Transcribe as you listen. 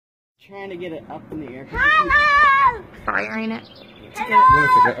Trying to get it up in the air. Hello! Firing it.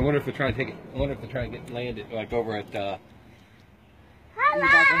 Hello! I wonder if they're trying to take it. I wonder if they're trying to get landed like over at. Hello!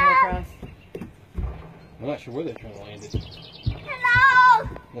 I'm not sure where they're trying to land it. Hello!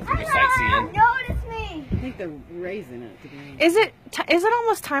 Unless they're just sightseeing. Notice me! I think they're raising it. Is it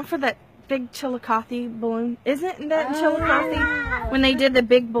almost time for that big Chillicothe balloon? Isn't that Chillicothe when they did the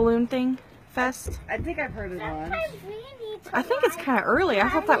big balloon thing fest? I think I've heard it once. I think it's kind of early. I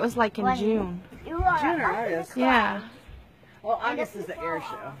thought that was like in June. June or August. Yeah. Well, August is the air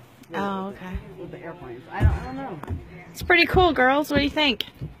show. Oh, okay. With the airplanes. I don't know. It's pretty cool, girls. What do you think?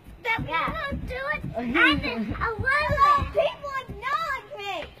 That we don't do it. And then a little people acknowledge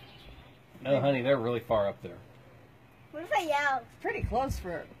me. No, honey, they're really far up there. What if I yell? It's pretty close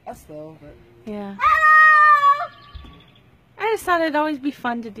for us, though. But Yeah. Hello! I just thought it'd always be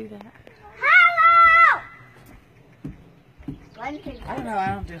fun to do that. Hello! I don't know. I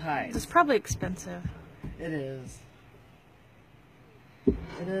don't do heights. It's probably expensive. It is.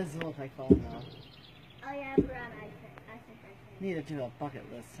 It is a little high fall, though. Oh yeah, Brown, I think I can. Need to do a bucket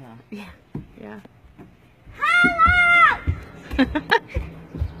list, huh? Yeah. Yeah. Hello!